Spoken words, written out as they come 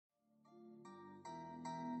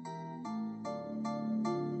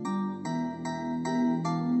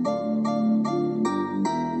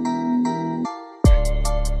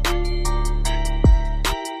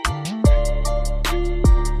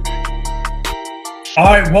All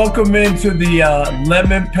right, welcome into the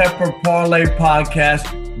Lemon Pepper Parlay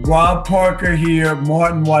podcast. Rob Parker here,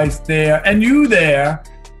 Martin Weiss there, and you there.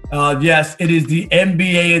 Yes, it is the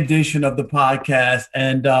NBA edition of the podcast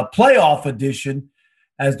and playoff edition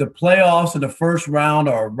as the playoffs and the first round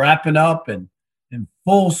are wrapping up and in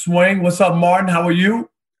full swing. What's up, Martin? How are you?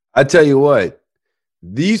 I tell you what,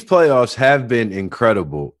 these playoffs have been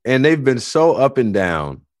incredible, and they've been so up and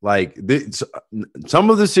down. Like some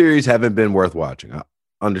of the series haven't been worth watching. I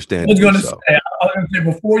understand. I was going to say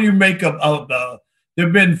before you make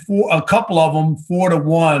there've been a couple of them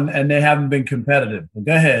 4-1, and they haven't been competitive.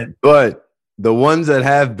 Go ahead. But the ones that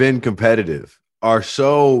have been competitive are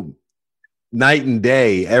so night and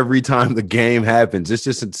day every time the game happens. It's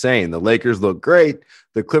just insane. The Lakers look great.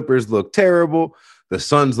 The Clippers look terrible. The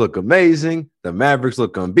Suns look amazing. The Mavericks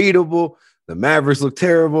look unbeatable. The Mavericks look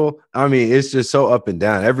terrible. I mean, it's just so up and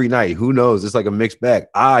down every night. Who knows? It's like a mixed bag.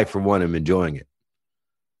 I, for one, am enjoying it.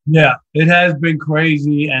 Yeah, it has been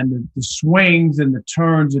crazy. And the swings and the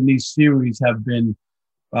turns in these series have been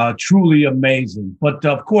truly amazing. But,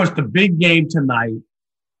 of course, the big game tonight,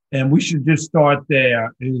 and we should just start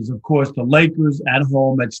there, is, of course, the Lakers at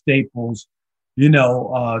home at Staples,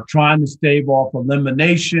 trying to stave off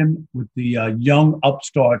elimination with the young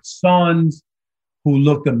upstart Suns, who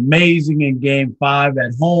looked amazing in Game 5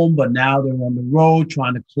 at home, but now they're on the road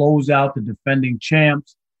trying to close out the defending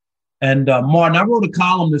champs. And Martin, I wrote a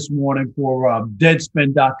column this morning for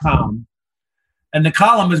Deadspin.com, and the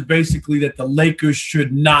column is basically that the Lakers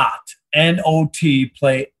should not, N-O-T,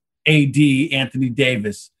 play AD, Anthony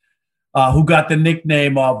Davis, who got the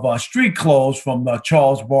nickname of Street Clothes from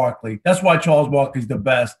Charles Barkley. That's why Charles Barkley's the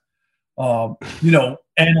best,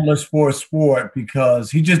 analyst for a sport,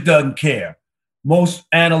 because he just doesn't care. Most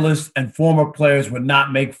analysts and former players would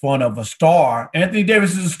not make fun of a star. Anthony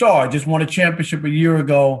Davis is a star, just won a championship a year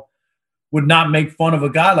ago, would not make fun of a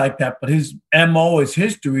guy like that. But his MO, his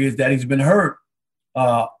history is that he's been hurt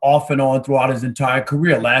off and on throughout his entire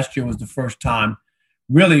career. Last year was the first time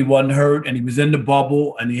really he wasn't hurt, and he was in the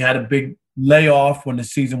bubble, and he had a big layoff when the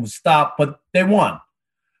season was stopped, but they won.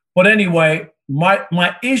 But anyway,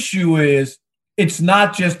 my issue is it's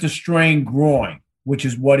not just a strained groin, which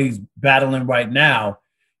is what he's battling right now.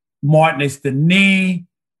 Martin, it's the knee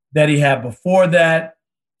that he had before that.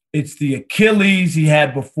 It's the Achilles he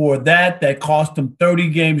had before that cost him 30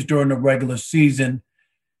 games during the regular season.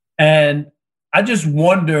 And I just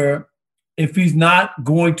wonder if he's not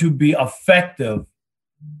going to be effective,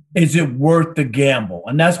 is it worth the gamble?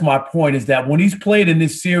 And that's my point, is that when he's played in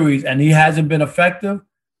this series and he hasn't been effective,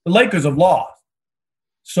 the Lakers have lost.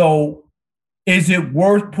 So is it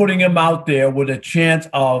worth putting him out there with a chance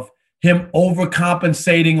of him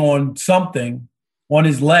overcompensating on something, on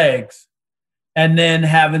his legs, and then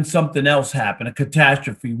having something else happen, a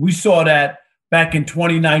catastrophe? We saw that back in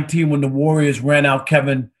 2019 when the Warriors ran out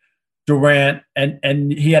Kevin Durant,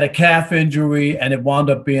 and he had a calf injury, and it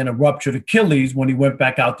wound up being a ruptured Achilles when he went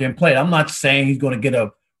back out there and played. I'm not saying he's going to get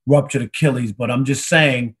a ruptured Achilles, but I'm just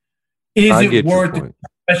saying, is it worth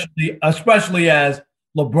it, especially as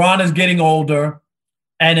LeBron is getting older,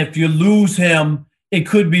 and if you lose him, it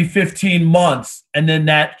could be 15 months, and then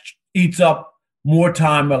that eats up more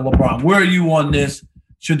time at LeBron. Where are you on this?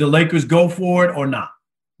 Should the Lakers go for it or not?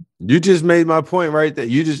 You just made my point right there.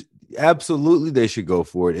 Absolutely they should go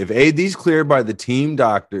for it. If AD's cleared by the team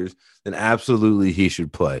doctors, then absolutely he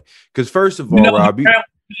should play. Because first of all, Robbie,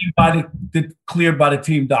 cleared by the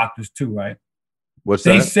team doctors too, right? What's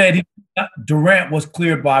they that? Said Durant was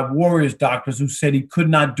cleared by Warriors doctors who said he could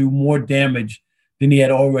not do more damage than he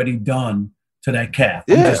had already done to that calf.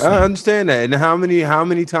 Yeah, I understand that. And how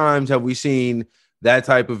many times have we seen that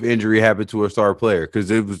type of injury happen to a star player?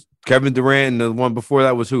 Because it was Kevin Durant, and the one before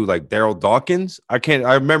that was who? Like Daryl Dawkins? I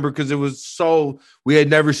remember because it was we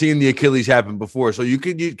had never seen the Achilles happen before. So you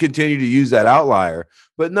could continue to use that outlier.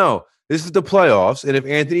 But no, this is the playoffs. And if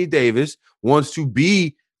Anthony Davis wants to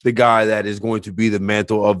be the guy that is going to be the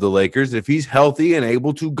mantle of the Lakers, if he's healthy and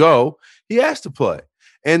able to go, he has to play.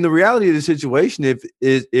 And the reality of the situation, if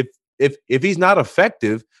he's not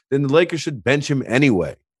effective, then the Lakers should bench him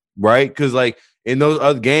anyway, right? Because like in those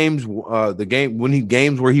other games,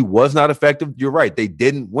 games where he was not effective, you're right, they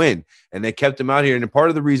didn't win, and they kept him out here. And part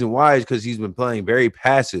of the reason why is because he's been playing very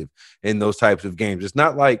passive in those types of games. It's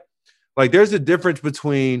not like there's a difference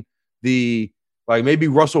between maybe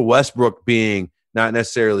Russell Westbrook being not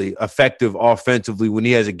necessarily effective offensively when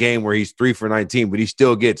he has a game where he's 3 for 19, but he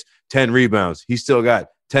still gets 10 rebounds. He still got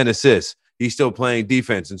 10 assists. He's still playing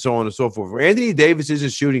defense and so on and so forth. Where Anthony Davis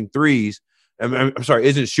isn't shooting threes,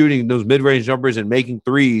 isn't shooting those mid-range jumpers and making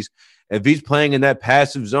threes. If he's playing in that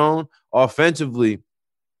passive zone offensively,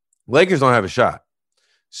 Lakers don't have a shot.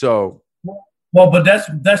 So, well, but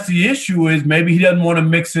that's the issue is maybe he doesn't want to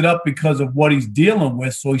mix it up because of what he's dealing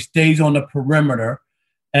with, so he stays on the perimeter,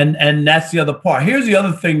 and that's the other part. Here's the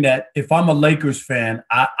other thing that if I'm a Lakers fan,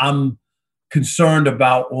 I'm concerned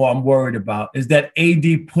about or I'm worried about is that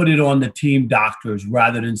AD put it on the team doctors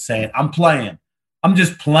rather than saying I'm playing. I'm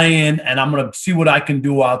just playing, and I'm going to see what I can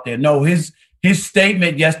do out there. No, his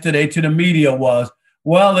statement yesterday to the media was,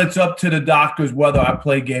 well, it's up to the doctors whether I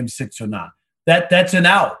play game 6 or not. That's an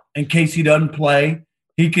out. In case he doesn't play,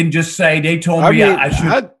 he can just say, they told me I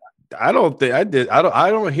should. I don't think I did. I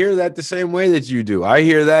don't hear that the same way that you do. I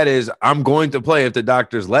hear that as I'm going to play if the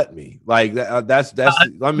doctors let me. Like that's.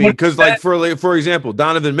 I mean, because like for example,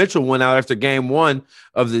 Donovan Mitchell went out after game 1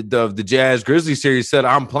 of the Jazz Grizzlies series, said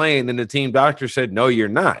I'm playing, and the team doctor said no, you're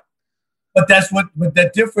not. But that's what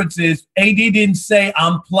that difference is. AD didn't say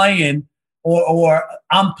I'm playing or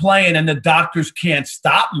I'm playing, and the doctors can't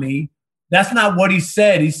stop me. That's not what he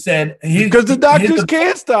said. He said because the doctors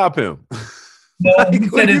can't stop him. No,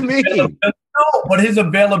 like, what do you mean? No, but his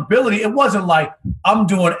availability, it wasn't like I'm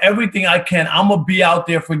doing everything I can. I'm going to be out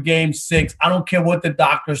there for game 6. I don't care what the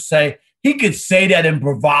doctors say. He could say that in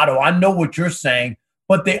bravado. I know what you're saying,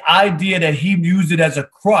 but the idea that he used it as a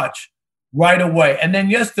crutch right away. And then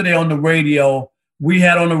yesterday on the radio, we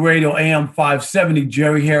had on the radio AM 570,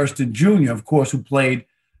 Jerry Hairston Jr., of course, who played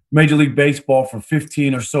Major League Baseball for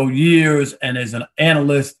 15 or so years and is an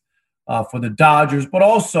analyst for the Dodgers, but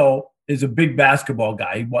also is a big basketball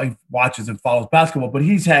guy. He watches and follows basketball, but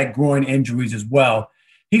he's had groin injuries as well.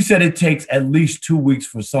 He said it takes at least 2 weeks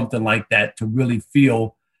for something like that to really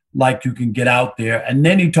feel like you can get out there. And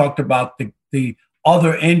then he talked about the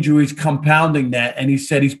other injuries compounding that, and he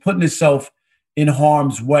said he's putting himself in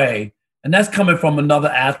harm's way. And that's coming from another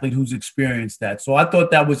athlete who's experienced that. So I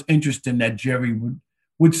thought that was interesting that Jerry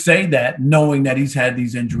would say that, knowing that he's had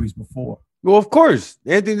these injuries before. Well, of course,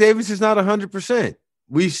 Anthony Davis is not 100%.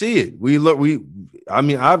 We see it. I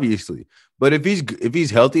mean, obviously, but if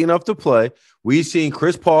he's healthy enough to play, we've seen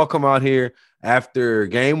Chris Paul come out here after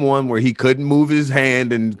game 1 where he couldn't move his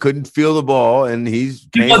hand and couldn't feel the ball, and he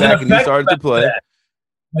came back and he started to play.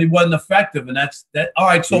 He wasn't effective, and that's that. All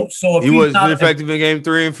right, so if he wasn't effective in game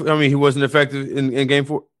 3. I mean, he wasn't effective in game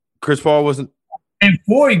 4. Chris Paul wasn't. In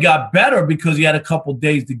 4, he got better because he had a couple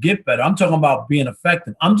days to get better. I'm talking about being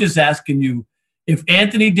effective. I'm just asking you, if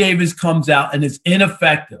Anthony Davis comes out and is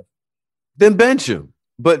ineffective, then bench him.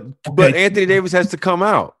 But Anthony Davis has to come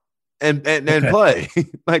out and play.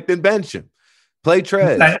 Like, then bench him. Play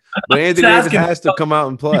Trez. Okay. But Anthony Davis has to come out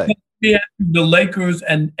and play. The Lakers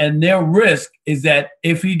and their risk is that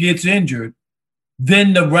if he gets injured,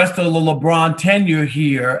 then the rest of the LeBron tenure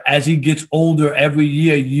here, as he gets older every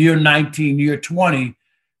year 19, year 20,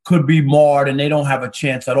 could be marred, and they don't have a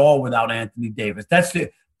chance at all without Anthony Davis.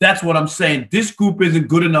 That's what I'm saying. This group isn't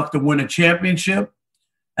good enough to win a championship,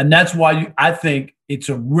 and that's why I think it's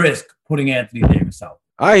a risk putting Anthony Davis out.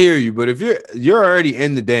 I hear you, but if you're already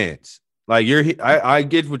in the dance, like I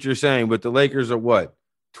get what you're saying, but the Lakers are what,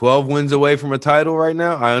 12 wins away from a title right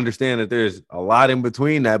now? I understand that there's a lot in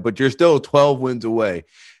between that, but you're still 12 wins away.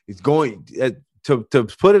 It's going to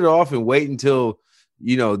put it off and wait until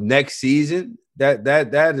next season.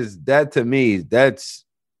 That to me, that's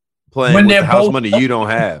playing with the house money you don't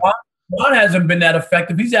have. Juan hasn't been that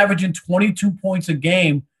effective. He's averaging 22 points a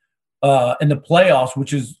game in the playoffs,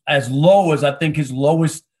 which is as low as I think his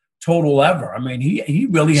lowest total ever. I mean, he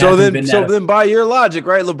really hasn't been that. So then by your logic,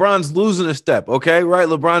 right, LeBron's losing a step, okay? Right,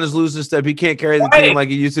 LeBron is losing a step. He can't carry the team like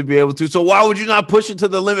he used to be able to. So why would you not push it to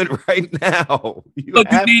the limit right now? You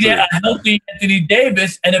need a healthy Anthony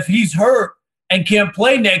Davis, and if he's hurt and can't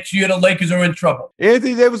play next year, the Lakers are in trouble.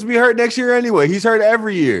 Anthony Davis will be hurt next year anyway. He's hurt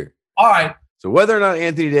every year. All right. So whether or not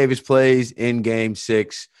Anthony Davis plays in game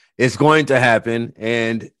 6, it's going to happen.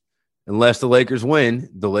 And unless the Lakers win,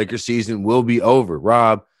 the Lakers season will be over.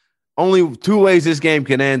 Rob, only 2 ways this game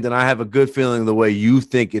can end, and I have a good feeling the way you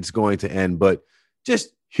think it's going to end. But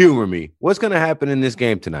just humor me. What's going to happen in this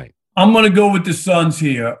game tonight? I'm going to go with the Suns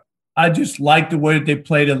here. I just like the way that they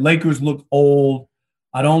play. The Lakers look old.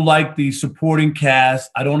 I don't like the supporting cast.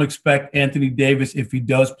 I don't expect Anthony Davis, if he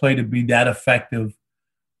does play, to be that effective.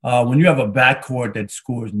 When you have a backcourt that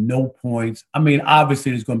scores no points, I mean,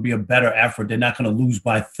 obviously there's going to be a better effort. They're not going to lose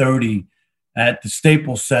by 30 at the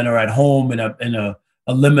Staples Center at home in a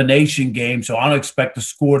elimination game. So I don't expect the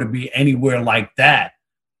score to be anywhere like that.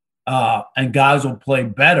 And guys will play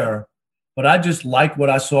better. But I just like what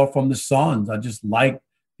I saw from the Suns. I just like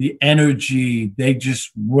the energy. They just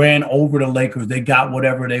ran over the Lakers. They got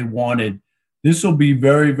whatever they wanted. This will be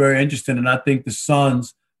very, very interesting. And I think the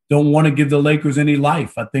Suns don't want to give the Lakers any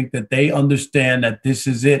life. I think that they understand that this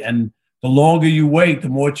is it. And The longer you wait, the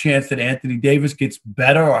more chance that Anthony Davis gets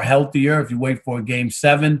better or healthier if you wait for a game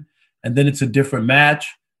 7, and then it's a different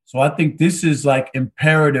match. So I think this is like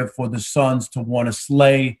imperative for the Suns to want to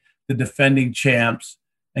slay the defending champs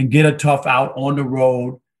and get a tough out on the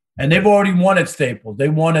road. And they've already won at Staples. They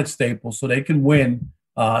won at Staples, so they can win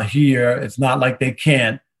here. It's not like they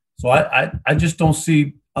can't. So I just don't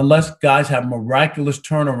see, unless guys have miraculous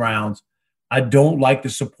turnarounds, I don't like the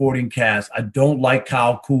supporting cast. I don't like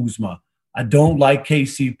Kyle Kuzma. I don't like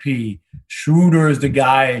KCP. Schroeder is the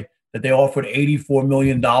guy that they offered $84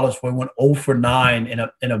 million for. He went 0 for 9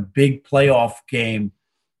 in a big playoff game.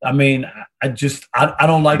 I mean, I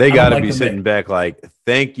don't like. They got to be sitting back like,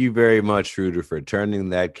 thank you very much, Schroeder, for turning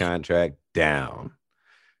that contract down.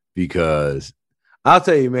 Because I'll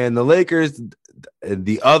tell you, man, the Lakers,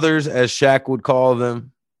 the others, as Shaq would call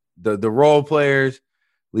them, the role players,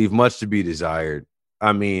 leave much to be desired.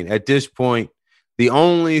 I mean, at this point, the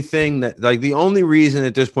only reason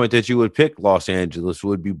at this point that you would pick Los Angeles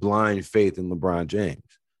would be blind faith in LeBron James,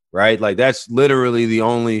 right? Like that's literally the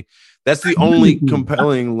only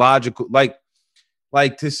compelling logical, like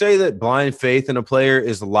to say that blind faith in a player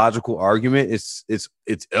is a logical argument. It's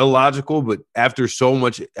illogical, but after so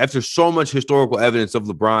much historical evidence of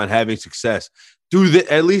LeBron having success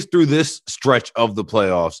at least through this stretch of the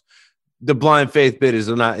playoffs, the blind faith bit is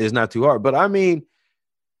not too hard. But I mean,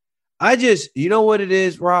 you know what it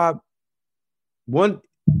is, Rob?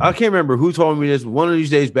 I can't remember who told me this. One of these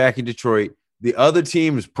days back in Detroit, the other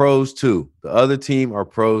team is pros too. The other team are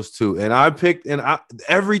pros too. And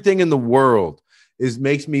everything in the world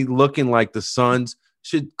makes me looking like the Suns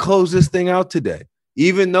should close this thing out today,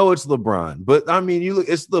 even though it's LeBron. But I mean,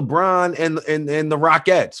 it's LeBron and the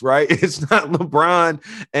Rockettes, right? It's not LeBron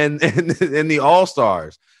and the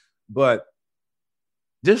All-Stars. But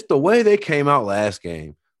just the way they came out last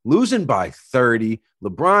game, losing by 30,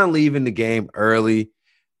 LeBron leaving the game early,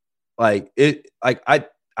 I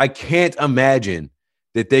can't imagine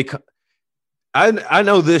that I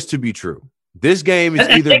know this to be true. This game is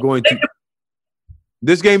going to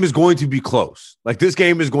be close. Like this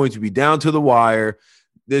game is going to be down to the wire.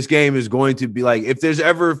 This game is going to be like, if there's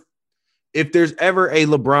ever a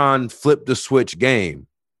LeBron flip the switch game,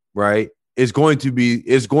 right? Is going to be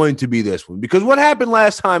this one, because what happened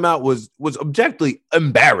last time out was objectively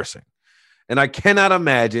embarrassing. And I cannot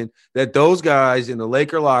imagine that those guys in the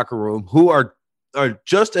Laker locker room, who are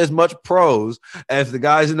just as much pros as the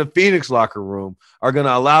guys in the Phoenix locker room, are going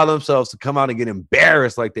to allow themselves to come out and get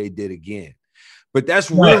embarrassed like they did again. But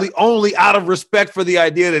that's really only out of respect for the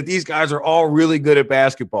idea that these guys are all really good at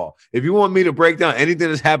basketball. If you want me to break down anything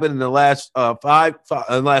that's happened in the last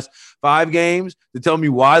five games to tell me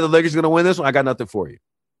why the Lakers are going to win this one, I got nothing for you.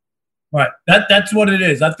 Right. That's what it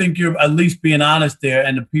is. I think you're at least being honest there.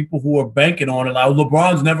 And the people who are banking on it, like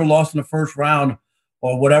LeBron's never lost in the first round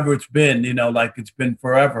or whatever it's been, like it's been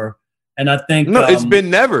forever. And I think it's been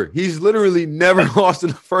never. He's literally never lost in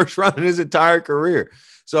the first round in his entire career.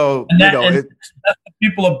 So, that's what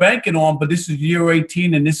people are banking on, but this is year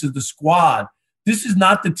 18 and this is the squad. This is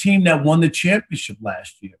not the team that won the championship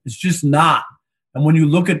last year. It's just not. And when you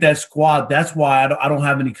look at that squad, that's why I don't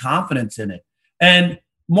have any confidence in it. And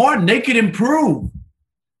Martin, they could improve.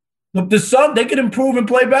 Look, the Suns, they could improve and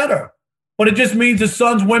play better. But it just means the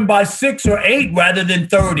Suns win by 6 or 8 rather than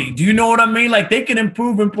 30. Do you know what I mean? Like they can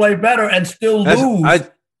improve and play better and still lose.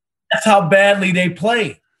 That's how badly they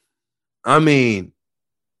play. I mean,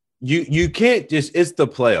 You can't just, it's the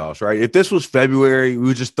playoffs, right? If this was February, we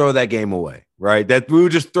would just throw that game away, right? That we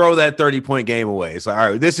would just throw that 30-point game away. It's like,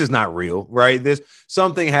 all right, this is not real, right?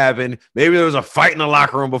 Something happened. Maybe there was a fight in the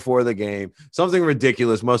locker room before the game. Something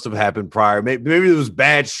ridiculous must have happened prior. Maybe there was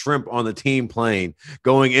bad shrimp on the team plane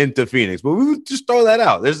going into Phoenix, but we would just throw that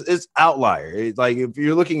out. It's outlier. It's like if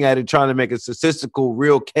you're looking at it, trying to make a statistical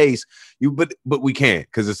real case, but we can't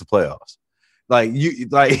because it's the playoffs.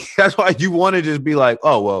 That's why you want to just be like,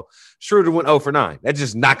 oh, well, Schroeder went 0 for 9. That's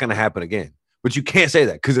just not going to happen again. But you can't say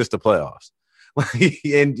that because it's the playoffs.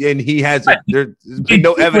 and he has there's been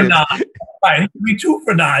no evidence. Right, he could be 2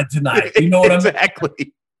 for 9 tonight. You know what exactly. I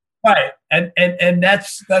mean? Right, and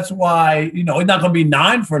that's why he's not going to be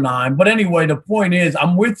 9 for 9. But anyway, the point is,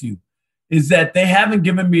 I'm with you, is that they haven't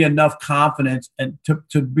given me enough confidence and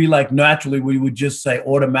to be like naturally we would just say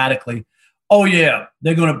automatically, oh yeah,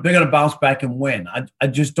 they're gonna bounce back and win. I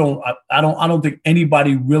just don't. I don't think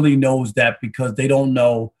anybody really knows that because they don't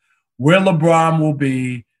know where LeBron will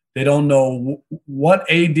be. They don't know what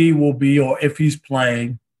AD will be or if he's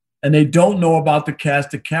playing, and they don't know about the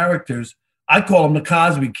cast of characters. I call them the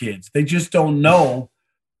Cosby kids. They just don't know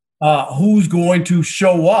who's going to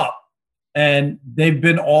show up, and they've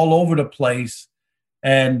been all over the place.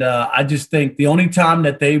 And I just think the only time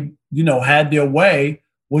that they, had their way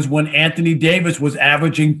was when Anthony Davis was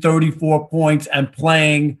averaging 34 points and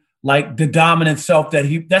playing like the dominant self those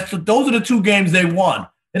are the two games they won.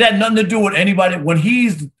 It had nothing to do with anybody. When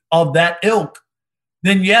he's of that ilk,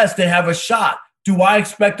 then yes, they have a shot. Do I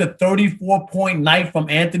expect a 34-point night from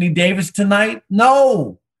Anthony Davis tonight?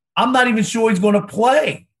 No. I'm not even sure he's going to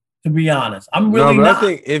play, to be honest. I'm really not. I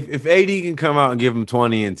think if AD can come out and give him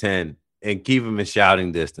 20 and 10 and keep him in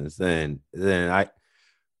shouting distance, then I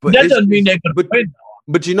 – But that doesn't mean they're going to win, though.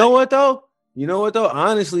 But you know what, though?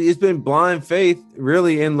 Honestly, it's been blind faith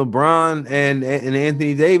really in LeBron and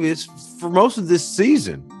Anthony Davis for most of this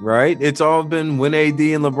season, right? It's all been when AD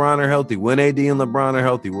and LeBron are healthy, Well,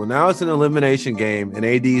 now it's an elimination game and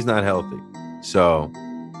AD is not healthy. So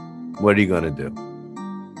what are you going to do?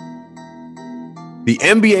 The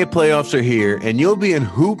NBA playoffs are here and you'll be in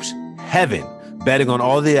hoops heaven betting on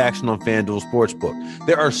all the action on FanDuel Sportsbook.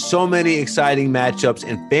 There are so many exciting matchups,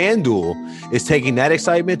 and FanDuel is taking that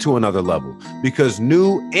excitement to another level because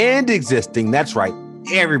new and existing, that's right,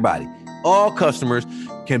 everybody, all customers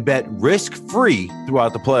can bet risk-free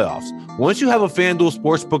throughout the playoffs. Once you have a FanDuel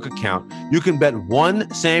Sportsbook account, you can bet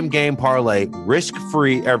one same-game parlay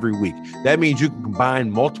risk-free every week. That means you can combine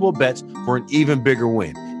multiple bets for an even bigger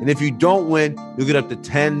win. And if you don't win, you'll get up to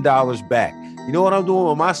 $10 back. You know what I'm doing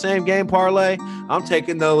with my same game parlay? I'm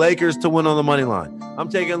taking the Lakers to win on the money line. I'm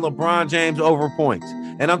taking LeBron James over points.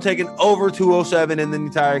 And I'm taking over 207 in the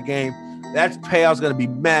entire game. That payout's going to be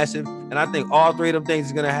massive. And I think all three of them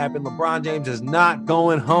things are going to happen. LeBron James is not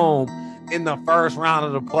going home in the first round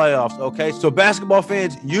of the playoffs, okay? So basketball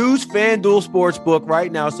fans, use FanDuel Sportsbook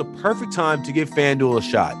right now. It's the perfect time to give FanDuel a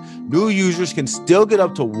shot. New users can still get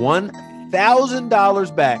up to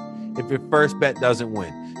 $1,000 back if your first bet doesn't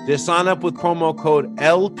win. Just sign up with promo code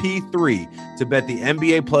LP3 to bet the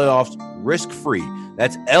NBA playoffs risk-free.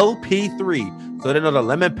 That's LP3, so they know the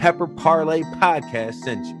Lemon Pepper Parlay podcast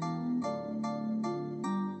sent you.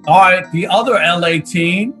 All right, the other LA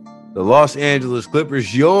team. The Los Angeles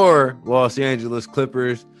Clippers, your Los Angeles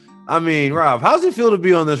Clippers. I mean, Rob, how's it feel to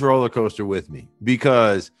be on this roller coaster with me?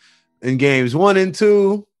 Because in games 1 and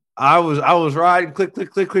 2, I was riding click, click,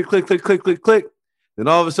 click, click, click, click, click, click, click. Then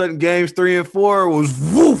all of a sudden, games 3 and 4 was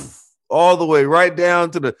woof all the way right down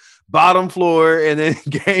to the bottom floor. And then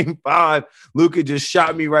game 5, Luka just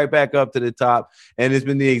shot me right back up to the top. And it's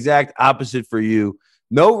been the exact opposite for you.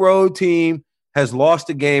 No road team has lost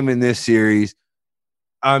a game in this series.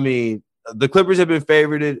 I mean, the Clippers have been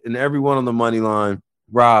favorited and everyone on the money line.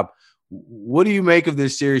 Rob, what do you make of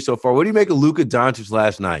this series so far? What do you make of Luka Doncic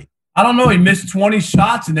last night? I don't know. He missed 20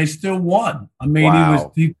 shots and they still won. I mean,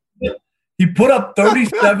 wow. He put up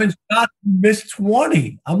 37 shots and missed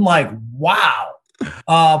 20. I'm like, wow.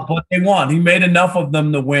 But they won. He made enough of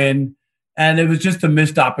them to win. And it was just a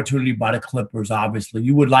missed opportunity by the Clippers, obviously.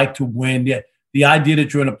 You would like to win. The idea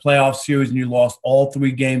that you're in a playoff series and you lost all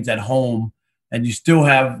 3 games at home and you still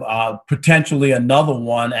have potentially another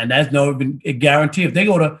one, and that's no guarantee. If they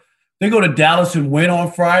go to Dallas and win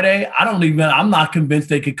on Friday, I'm not convinced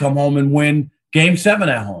they could come home and win Game 7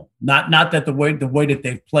 at home. Not that the way that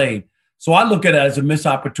they've played. So I look at it as a missed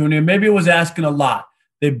opportunity. Maybe it was asking a lot.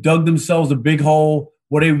 They've dug themselves a big hole.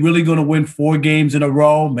 Were they really going to win 4 games in a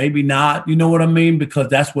row? Maybe not. You know what I mean? Because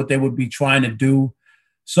that's what they would be trying to do.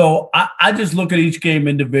 So I just look at each game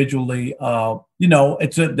individually.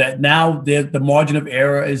 It's that now the margin of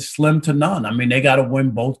error is slim to none. I mean, they got to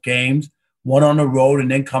win both games, one on the road,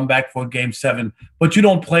 and then come back for Game 7. But you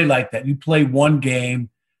don't play like that. You play one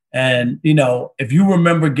game, and if you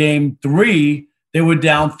remember Game 3. They were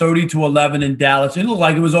down 30-11 in Dallas. It looked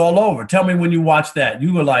like it was all over. Tell me when you watched that.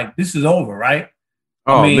 You were like, this is over, right?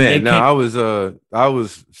 Oh, man. No, I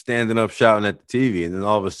was standing up shouting at the TV, and then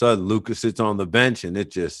all of a sudden Luka sits on the bench, and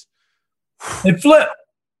it flipped.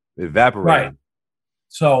 Evaporated. Right.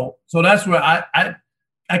 So that's where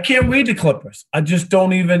I can't read the Clippers. I just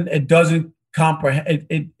don't even – it doesn't comprehend –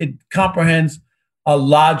 it comprehends a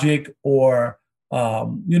logic or,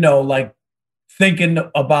 like thinking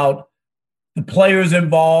about – the players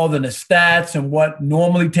involved and the stats and what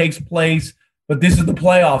normally takes place. But this is the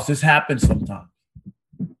playoffs. This happens sometimes.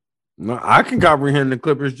 No, I can comprehend the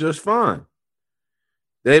Clippers just fine.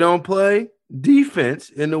 They don't play defense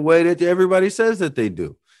in the way that everybody says that they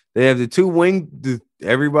do. They have the 2 wing.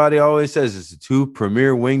 Everybody always says it's the 2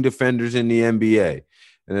 premier wing defenders in the NBA.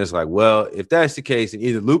 And it's like, well, if that's the case, then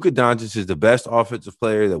either Luka Doncic is the best offensive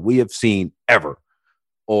player that we have seen ever,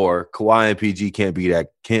 or Kawhi and PG can't be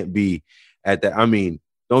at that. I mean,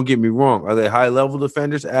 don't get me wrong. Are they high-level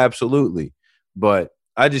defenders? Absolutely. But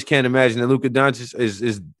I just can't imagine that Luka Doncic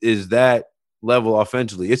is that level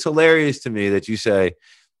offensively. It's hilarious to me that you say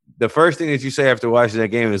the first thing that you say after watching that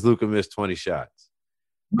game is Luka missed 20 shots.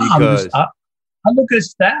 Because I look at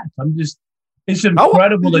stats. It's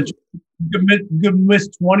incredible that you miss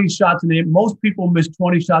 20 shots in the game. Most people miss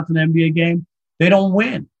 20 shots in an NBA game. They don't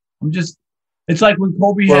win. It's like when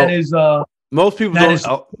Kobe had his. Most people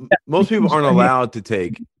aren't allowed to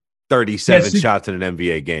take 37 shots in an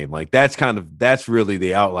NBA game. Like that's really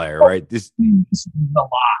the outlier, right? This is a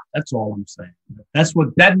lot. That's all I'm saying.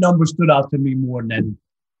 That number stood out to me more than anything.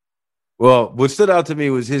 Well, what stood out to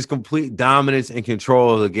me was his complete dominance and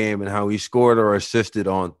control of the game and how he scored or assisted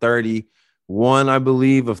on 31, I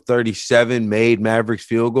believe, of 37 made Mavericks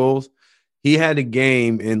field goals. He had a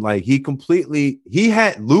game and Luka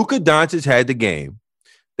Doncic had the game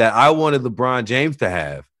that I wanted LeBron James to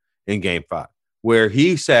have in Game 5, where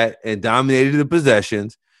he sat and dominated the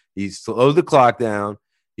possessions. He slowed the clock down.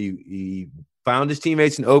 He found his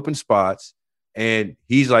teammates in open spots. And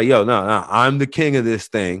he's like, yo, no, I'm the king of this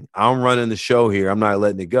thing. I'm running the show here. I'm not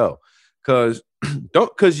letting it go. Because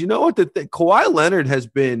you know what? Kawhi Leonard has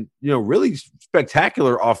been, really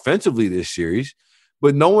spectacular offensively this series,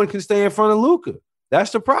 but no one can stay in front of Luka.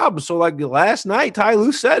 That's the problem. So, like last night, Ty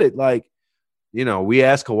Lue said it. Like, we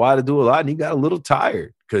asked Kawhi to do a lot, and he got a little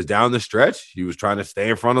tired because down the stretch, he was trying to stay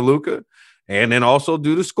in front of Luka and then also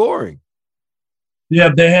do the scoring. Yeah,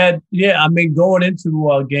 going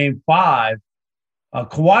into Game 5,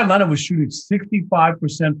 Kawhi Leonard was shooting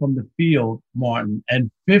 65% from the field, Martin, and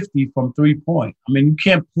 50 from 3-point. I mean, you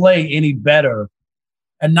can't play any better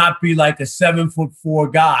and not be like a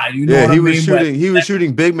 7'4" guy. You know what I mean? He was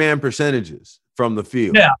shooting big man percentages from the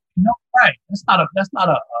field. Yeah, right. That's not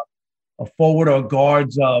a forward or a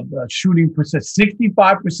guard's shooting percent.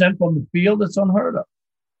 65% from the field. That's unheard of.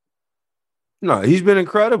 No, he's been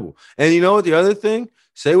incredible. And you know what? The other thing,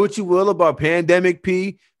 say what you will about Pandemic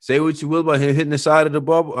P. Say what you will about him hitting the side of the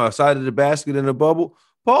bubble, side of the basket in the bubble.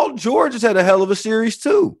 Paul George has had a hell of a series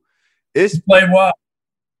too. It's play well.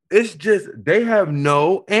 It's just they have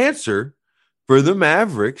no answer for the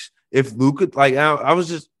Mavericks. If Luka,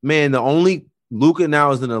 the only Luka now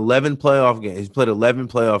is in 11 playoff games. He's played 11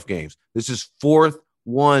 playoff games. This is fourth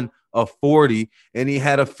one of 40, and he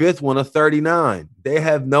had a fifth one of 39. They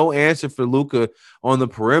have no answer for Luka on the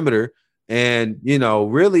perimeter, and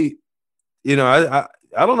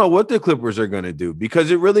I don't know what the Clippers are going to do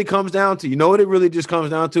because it really comes down to, what it really just comes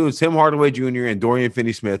down to is Tim Hardaway Jr. and Dorian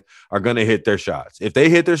Finney-Smith are going to hit their shots. If they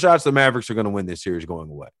hit their shots, the Mavericks are going to win this series going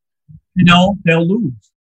away. They'll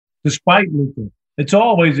lose despite Luka. It's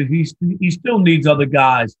always that he still needs other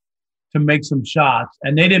guys to make some shots,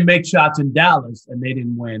 and they didn't make shots in Dallas and they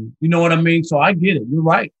didn't win. You know what I mean? So I get it. You're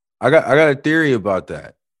right. I got a theory about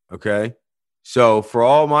that. Okay. So for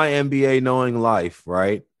all my NBA knowing life,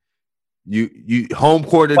 right? You home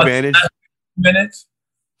court advantage. Minutes.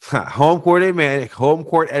 Home court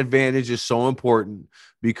advantage is so important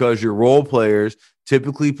because your role players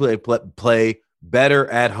typically play better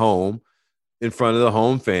at home in front of the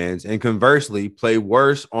home fans, and conversely play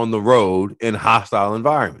worse on the road in hostile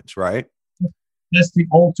environments, right? That's the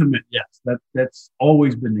ultimate. Yes, that's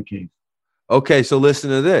always been the case. Okay, so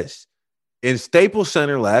listen to this. In Staples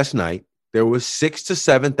Center last night, there was 6,000 to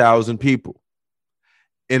 7,000 people.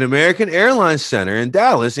 In American Airlines Center in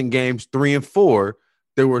Dallas in games 3 and 4,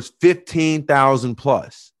 there was 15,000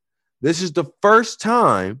 plus. This is the first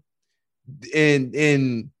time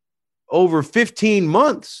in over 15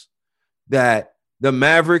 months that the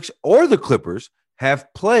Mavericks or the Clippers have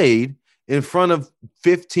played in front of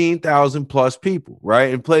 15,000 plus people,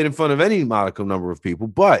 right? And played in front of any modicum number of people.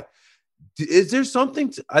 But is there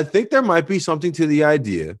something I think there might be something to the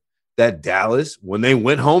idea that Dallas, when they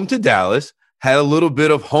went home to Dallas, had a little bit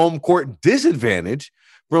of home court disadvantage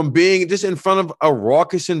from being just in front of a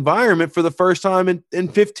raucous environment for the first time in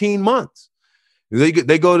 15 months. They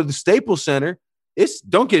go to the Staples Center.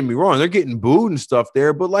 Don't get me wrong, they're getting booed and stuff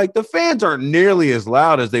there, but like the fans aren't nearly as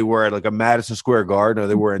loud as they were at like a Madison Square Garden or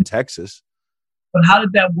they were in Texas. But how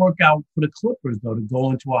did that work out for the Clippers though, to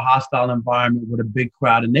go into a hostile environment with a big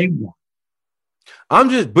crowd and they won?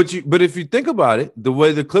 But if you think about it, the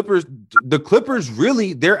way the Clippers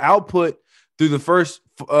really their output through the first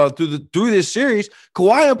through this series,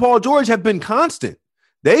 Kawhi and Paul George have been constant.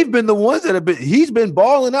 They've been the ones that he's been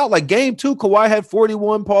balling out. Like game 2, Kawhi had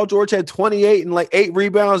 41, Paul George had 28 and like 8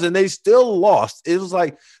 rebounds, and they still lost. It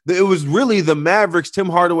was really the Mavericks, Tim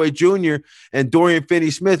Hardaway Jr. and Dorian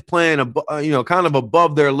Finney-Smith playing kind of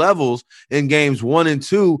above their levels in games 1 and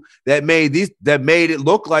 2 that made it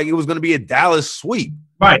look like it was going to be a Dallas sweep.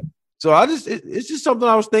 Right. So it's just something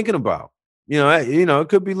I was thinking about. It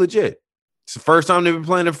could be legit. It's the first time they've been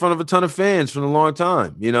playing in front of a ton of fans for a long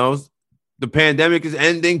time. the pandemic is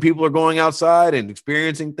ending. People are going outside and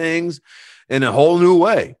experiencing things in a whole new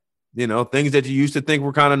way. You know, things that you used to think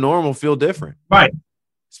were kind of normal feel different. Right.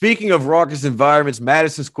 Speaking of raucous environments,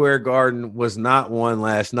 Madison Square Garden was not one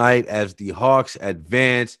last night as the Hawks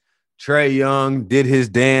advanced. Trae Young did his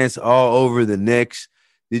dance all over the Knicks.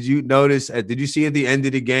 Did you notice? Did you see at the end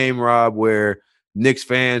of the game, Rob, where Knicks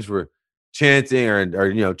fans were chanting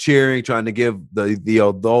or cheering, trying to give the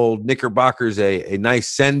old Knickerbockers a nice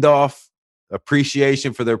send off,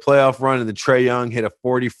 appreciation for their playoff run, and then Trae Young hit a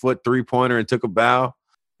 40-foot 3-pointer and took a bow?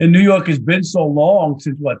 And New York has been so long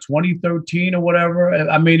since 2013 or whatever.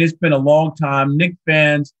 I mean, it's been a long time. Knicks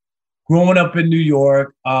fans growing up in New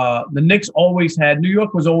York, the Knicks New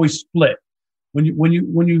York was always split. When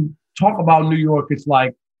you talk about New York, it's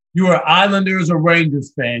like you're an Islanders or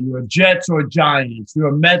Rangers fan, you're a Jets or a Giants, you're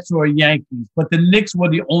a Mets or a Yankees. But the Knicks were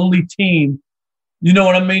the only team, you know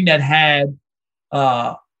what I mean, that had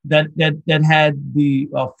that had the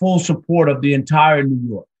full support of the entire New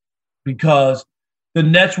York, because the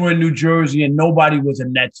Nets were in New Jersey and nobody was a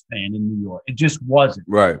Nets fan in New York. It just wasn't.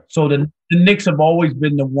 Right. So the Knicks have always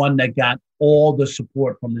been the one that got all the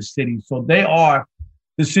support from the city. So they are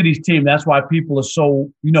the city's team. That's why people are so,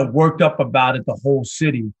 worked up about it, the whole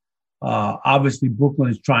city. Obviously, Brooklyn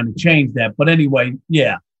is trying to change that. But anyway,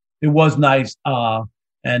 yeah, it was nice.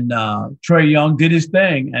 And Trae Young did his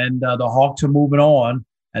thing, and the Hawks are moving on.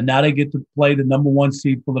 And now they get to play the number 1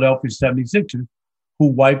 seed Philadelphia 76ers, who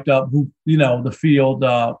wiped up the field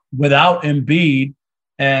without Embiid,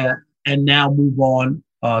 and now move on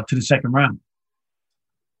to the second round.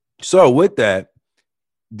 So with that,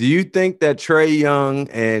 do you think that Trae Young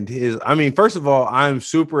and first of all, I'm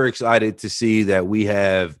super excited to see that we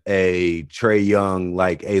have a Trae Young,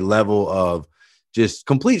 like a level of just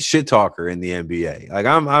complete shit talker in the NBA. Like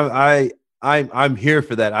I'm here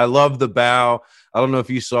for that. I love the bow. I don't know if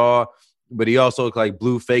you saw, but he also like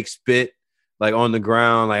blew fake spit like on the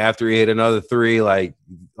ground, like after he hit another 3, like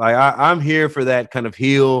I'm here for that kind of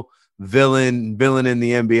heel villain in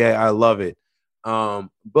the NBA. I love it.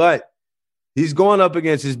 But he's going up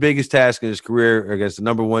against his biggest task in his career against the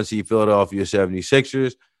number 1 seed Philadelphia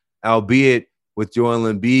 76ers, albeit with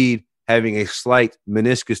Joel Embiid having a slight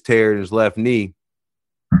meniscus tear in his left knee.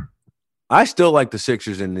 I still like the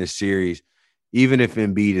Sixers in this series, even if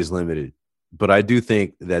Embiid is limited. But I do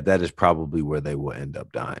think that is probably where they will end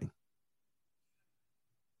up dying.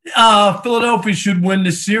 Philadelphia should win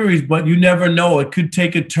the series, but you never know. It could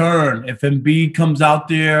take a turn if Embiid comes out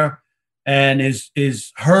there and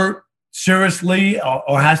is hurt seriously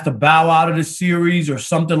or has to bow out of the series or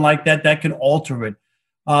something like that. That can alter it.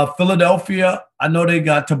 Philadelphia, I know they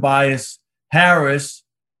got Tobias Harris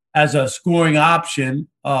as a scoring option.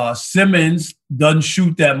 Simmons doesn't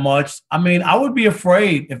shoot that much. I mean, I would be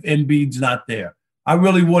afraid if Embiid's not there. I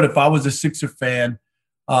really would if I was a Sixer fan.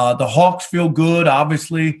 The Hawks feel good,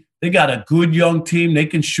 obviously. They got a good young team. They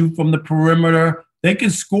can shoot from the perimeter. They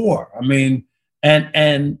can score. I mean,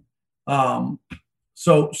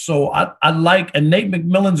 so I like, and Nate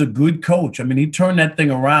McMillan's a good coach. I mean, he turned that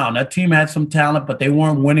thing around. That team had some talent, but they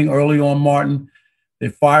weren't winning early on, Martin. They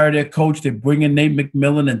fired their coach. They bring in Nate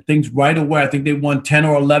McMillan, and things right away. I think they won 10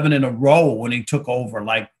 or 11 in a row when he took over,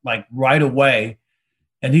 like right away.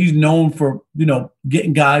 And he's known for,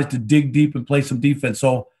 getting guys to dig deep and play some defense.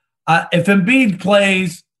 So if Embiid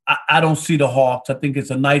plays, I don't see the Hawks. I think it's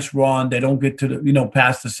a nice run. They don't get to the,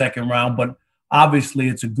 past the second round, but obviously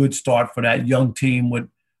it's a good start for that young team with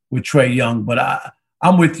Trae Young. But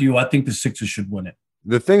I'm with you. I think the Sixers should win it.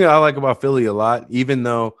 The thing I like about Philly a lot, even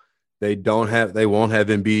though they won't have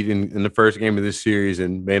Embiid in the first game of this series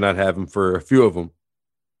and may not have him for a few of them,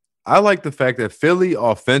 I like the fact that Philly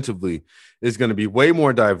offensively is going to be way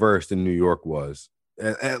more diverse than New York was.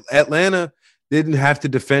 Atlanta didn't have to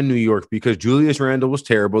defend New York because Julius Randle was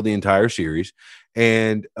terrible the entire series,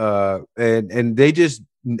 and they just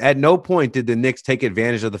at no point did the Knicks take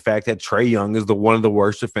advantage of the fact that Trae Young is one of the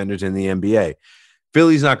worst defenders in the NBA.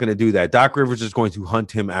 Philly's not going to do that. Doc Rivers is going to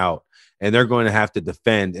hunt him out, and they're going to have to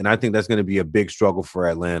defend, and I think that's going to be a big struggle for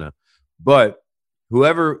Atlanta. But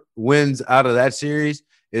whoever wins out of that series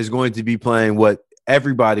is going to be playing what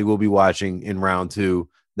everybody will be watching in round 2,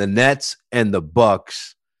 the Nets and the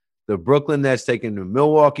Bucks. The Brooklyn Nets taking the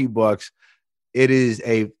Milwaukee Bucks. It is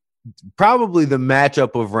probably the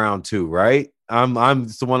matchup of round 2, right?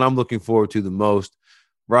 It's the one I'm looking forward to the most.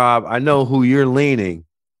 Rob, I know who you're leaning.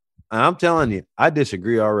 I'm telling you, I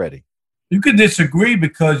disagree already. You could disagree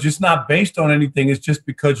because it's not based on anything. It's just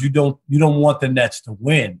because you don't want the Nets to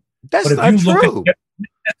win. That's not true.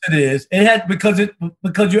 It is. It has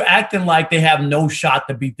because you're acting like they have no shot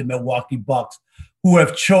to beat the Milwaukee Bucks, who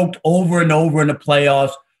have choked over and over in the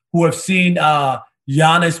playoffs, who have seen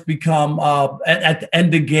Giannis become at the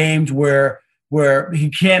end of games where he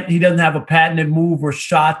doesn't have a patented move or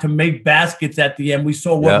shot to make baskets at the end. We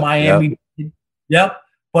saw what Miami did. Yep.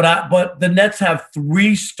 But the Nets have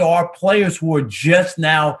 3 star players who are just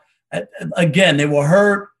now, again, they were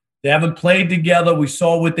hurt. They haven't played together. We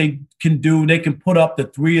saw what they can do. They can put up the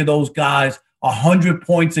 3 of those guys 100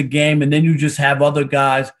 points a game, and then you just have other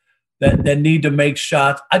guys that need to make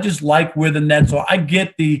shots. I just like where the Nets are. I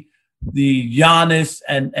get the Giannis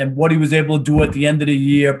and what he was able to do at the end of the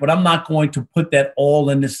year, but I'm not going to put that all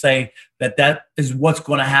in to say that is what's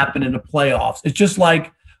going to happen in the playoffs. It's just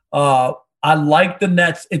like I like the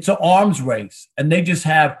Nets. It's an arms race, and they just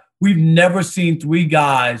have – we've never seen 3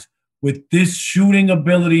 guys with this shooting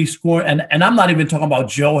ability, scoring, and I'm not even talking about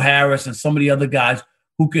Joe Harris and some of the other guys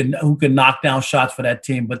who can knock down shots for that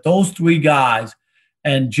team. But those 3 guys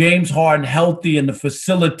and James Harden healthy and the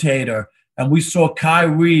facilitator, and we saw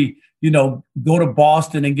Kyrie, go to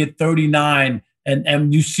Boston and get 39,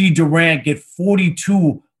 and you see Durant get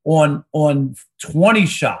 42 on 20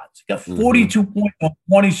 shots. He got 42 points on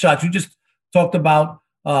 20 shots. You just talked about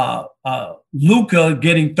Luka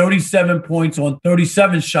getting 37 points on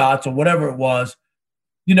 37 shots or whatever it was.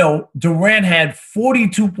 Durant had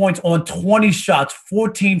 42 points on 20 shots,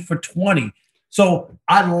 14 for 20. So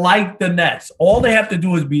I like the Nets. All they have to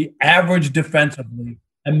do is be average defensively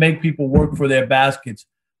and make people work for their baskets.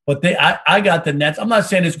 But I got the Nets. I'm not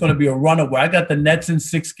saying it's going to be a runaway. I got the Nets in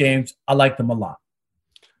 6 games. I like them a lot.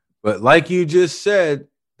 But like you just said,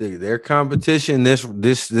 their competition this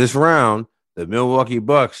round, the Milwaukee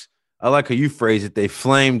Bucks, I like how you phrase it. They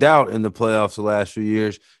flamed out in the playoffs the last few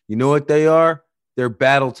years. You know what they are? They're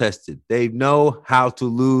battle tested. They know how to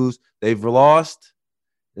lose. They've lost,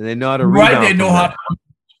 and they know how to rebound. Right, they know how.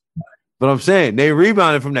 But I'm saying they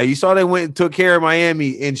rebounded from that. You saw they went and took care of Miami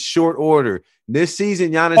in short order. This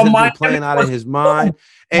season, Giannis has been playing out of his mind.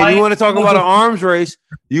 And you want to talk about an arms race?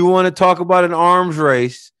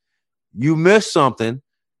 You missed something.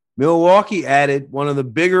 Milwaukee added one of the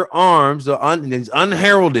bigger arms, he's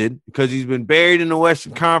unheralded because he's been buried in the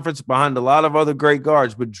Western Conference behind a lot of other great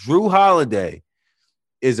guards. But Drew Holiday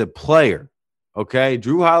is a player, okay?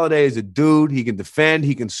 Drew Holiday is a dude. He can defend.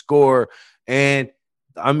 He can score. And,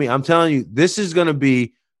 I'm telling you, this is going to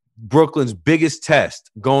be Brooklyn's biggest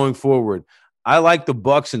test going forward. I like the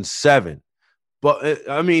Bucks in 7. But,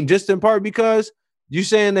 just in part because you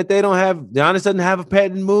saying that Giannis doesn't have a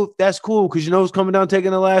patent move, that's cool because you know who's coming down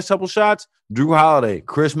taking the last couple shots? Drew Holiday,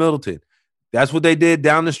 Chris Middleton. That's what they did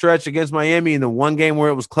down the stretch against Miami in the one game where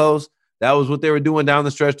it was close. That was what they were doing down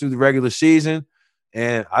the stretch through the regular season.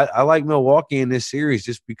 And I like Milwaukee in this series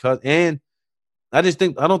just because – and I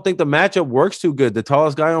don't think the matchup works too good. The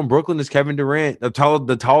tallest guy on Brooklyn is Kevin Durant. The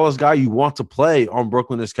tallest guy you want to play on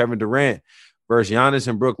Brooklyn is Kevin Durant. Versus Giannis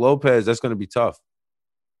and Brook Lopez, that's going to be tough.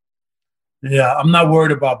 Yeah, I'm not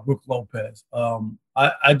worried about Brook Lopez.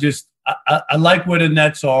 I like where the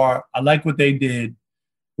Nets are. I like what they did.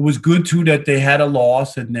 It was good, too, that they had a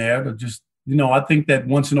loss in there. To just, I think that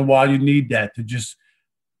once in a while you need that to just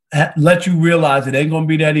let you realize it ain't going to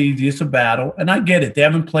be that easy. It's a battle. And I get it. They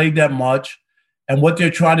haven't played that much. And what they're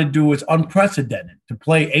trying to do is unprecedented, to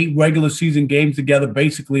play 8 regular season games together,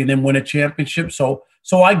 basically, and then win a championship. So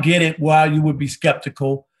I get it why you would be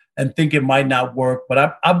skeptical and think it might not work.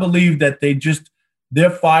 But I believe that their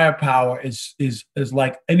firepower is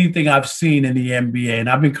like anything I've seen in the NBA. And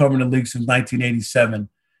I've been covering the league since 1987.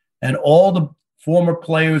 And all the former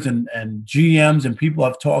players and GMs and people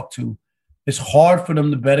I've talked to, it's hard for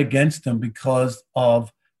them to bet against them because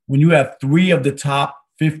of when you have 3 of the top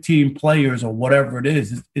 15 players or whatever it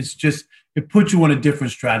is, it's just, it puts you in a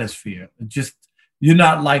different stratosphere. You're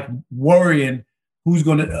not like worrying who's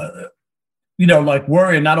going to,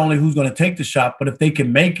 worrying not only who's going to take the shot, but if they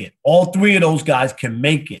can make it. All 3 of those guys can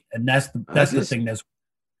make it. And that's the thing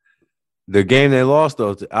the game they lost,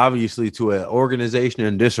 though, obviously to an organization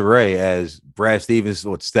in disarray as Brad Stevens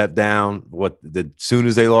would step down. Soon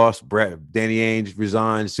as they lost, Danny Ainge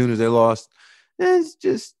resigned. As soon as they lost, it's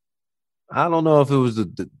just, I don't know if it was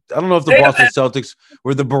the Boston Celtics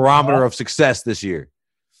were the barometer of success this year.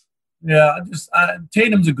 Yeah,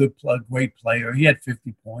 Tatum's a great player. He had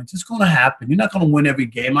 50 points. It's going to happen. You're not going to win every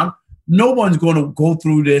game. No one's going to go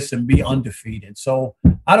through this and be undefeated. So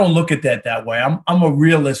I don't look at that way. I'm a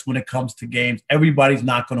realist when it comes to games. Everybody's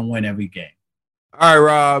not going to win every game. All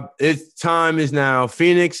right, Rob. Time is now.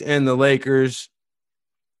 Phoenix and the Lakers.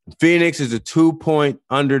 Phoenix is a 2-point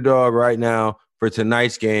underdog right now for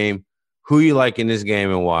tonight's game. Who you like in this game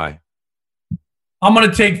and why? I'm going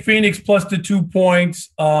to take Phoenix plus the 2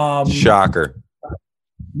 points. Shocker.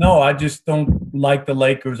 No, I just don't like the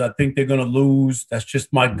Lakers. I think they're going to lose. That's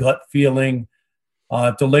just my gut feeling.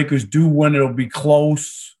 If the Lakers do win, it'll be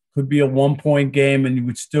close. Could be a 1-point game, and you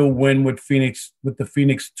would still win with the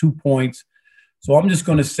Phoenix 2 points. So I'm just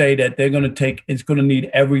going to say that it's going to need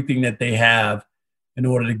everything that they have in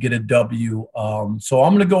order to get a W. So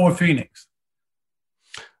I'm going to go with Phoenix.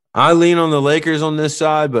 I lean on the Lakers on this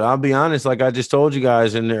side, but I'll be honest, like I just told you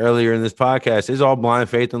guys earlier in this podcast, it's all blind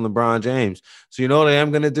faith on LeBron James. So you know what I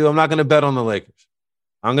am going to do? I'm not going to bet on the Lakers.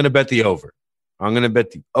 I'm going to bet the over. I'm going to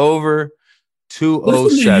bet the over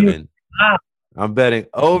 207. I'm betting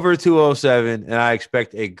over 207, and I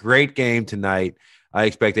expect a great game tonight. I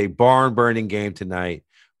expect a barn-burning game tonight.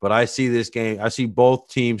 But I see this game. I see both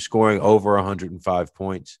teams scoring over 105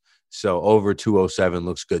 points. So over 207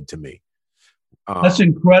 looks good to me. That's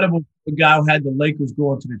incredible. The guy who had the Lakers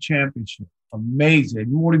going to the championship. Amazing.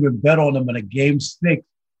 You won't even bet on them in a game 6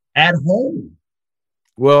 at home.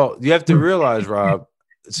 Well, you have to realize, Rob.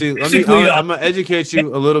 See, I'm going to educate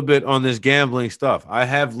you a little bit on this gambling stuff. I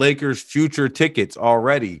have Lakers future tickets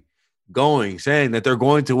already going, saying that they're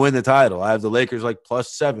going to win the title. I have the Lakers like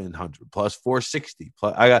plus 700, plus 460.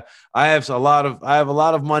 I have a lot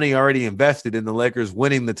of money already invested in the Lakers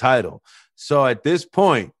winning the title. So at this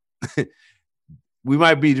point, we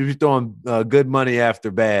might be just throwing good money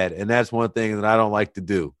after bad, and that's one thing that I don't like to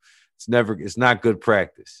do. It's not good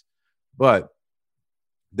practice. But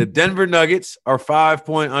the Denver Nuggets are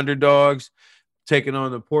 5-point underdogs taking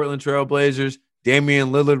on the Portland Trail Blazers.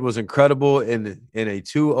 Damian Lillard was incredible in a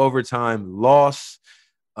 2 overtime loss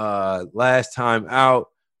last time out.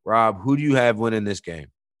 Rob, who do you have winning this game?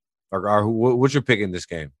 Or what's your pick in this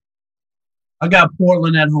game? I got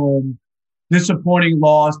Portland at home. Disappointing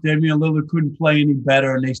loss. Damian Lillard couldn't play any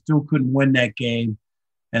better, and they still couldn't win that game.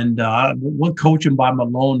 And one coaching by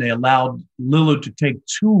Malone, they allowed Lillard to take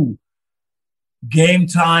 2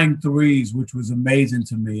 game-tying threes, which was amazing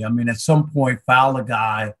to me. I mean, at some point, foul a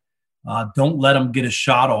guy. Don't let him get a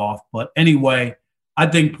shot off. But anyway, I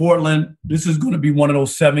think Portland, this is going to be one of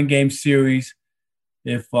those 7-game series.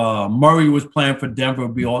 If Murray was playing for Denver, it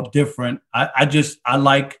would be all different. I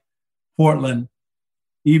like Portland.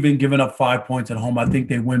 Even giving up 5 points at home, I think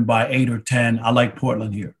they win by 8 or 10. I like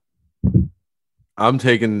Portland here. I'm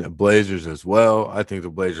taking the Blazers as well. I think the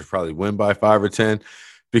Blazers probably win by 5 or 10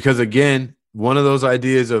 because, again, one of those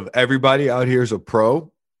ideas of everybody out here is a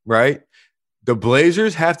pro, right? The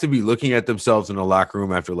Blazers have to be looking at themselves in the locker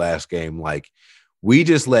room after last game like, we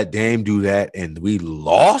just let Dame do that and we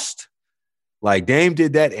lost? Like, Dame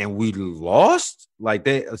did that and we lost? Like,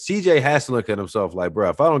 CJ has to look at himself like,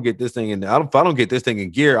 bro, if I don't get this thing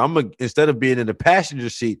in gear, instead of being in the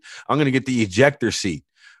passenger seat, I'm gonna get the ejector seat.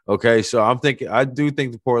 Okay, so I do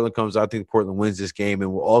think the Portland comes. I think Portland wins this game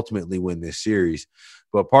and will ultimately win this series.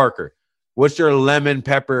 But Parker, what's your lemon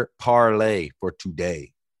pepper parlay for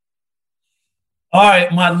today? All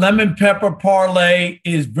right, my lemon pepper parlay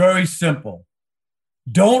is very simple.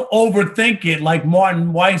 Don't overthink it like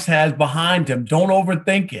Martin Weiss has behind him. Don't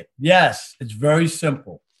overthink it. Yes, it's very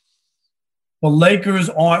simple. The Lakers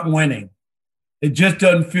aren't winning. It just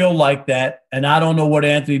doesn't feel like that, and I don't know what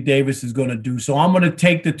Anthony Davis is going to do. So I'm going to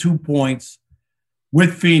take the 2 points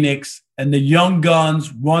with Phoenix, and the young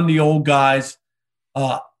guns run the old guys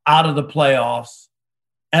out of the playoffs.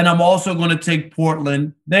 And I'm also going to take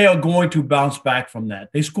Portland. They are going to bounce back from that.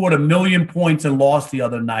 They scored 1 million points and lost the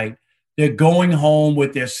other night. They're going home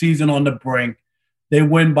with their season on the brink. They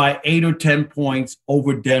win by 8 or 10 points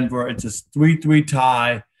over Denver. It's a 3-3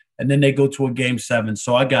 tie, and then they go to a game 7.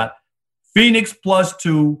 So I got Phoenix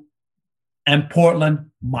 +2 and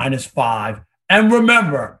Portland -5. And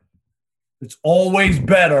remember, it's always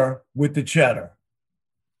better with the cheddar.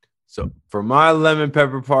 So for my lemon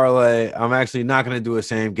pepper parlay, I'm actually not going to do a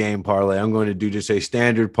same game parlay. I'm going to do just a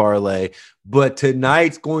standard parlay. But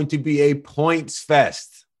tonight's going to be a points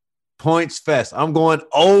fest. Points fest. I'm going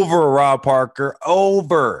over, Rob Parker,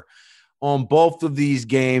 over on both of these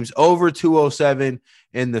games, over 207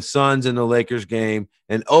 in the Suns and the Lakers game,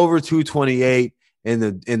 and over 228 in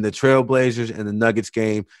the Trailblazers and the Nuggets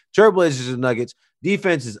game. Trailblazers and Nuggets,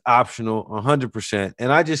 defense is optional 100%.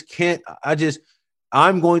 And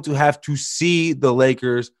I'm going to have to see the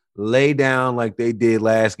Lakers lay down like they did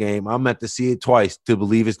last game. I'm going to have to see it twice to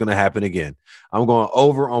believe it's going to happen again. I'm going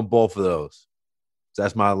over on both of those. So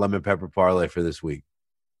that's my lemon pepper parlay for this week.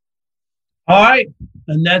 All right.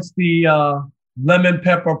 And that's the Lemon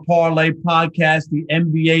Pepper Parlay podcast, the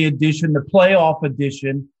NBA edition, the playoff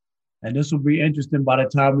edition. And this will be interesting by the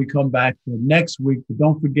time we come back for next week. But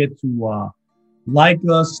don't forget to like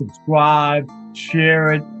us, subscribe,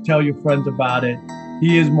 share it, tell your friends about it.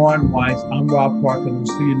 He is Martin Weiss. I'm Rob Parker. We'll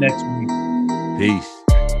see you next week. Peace.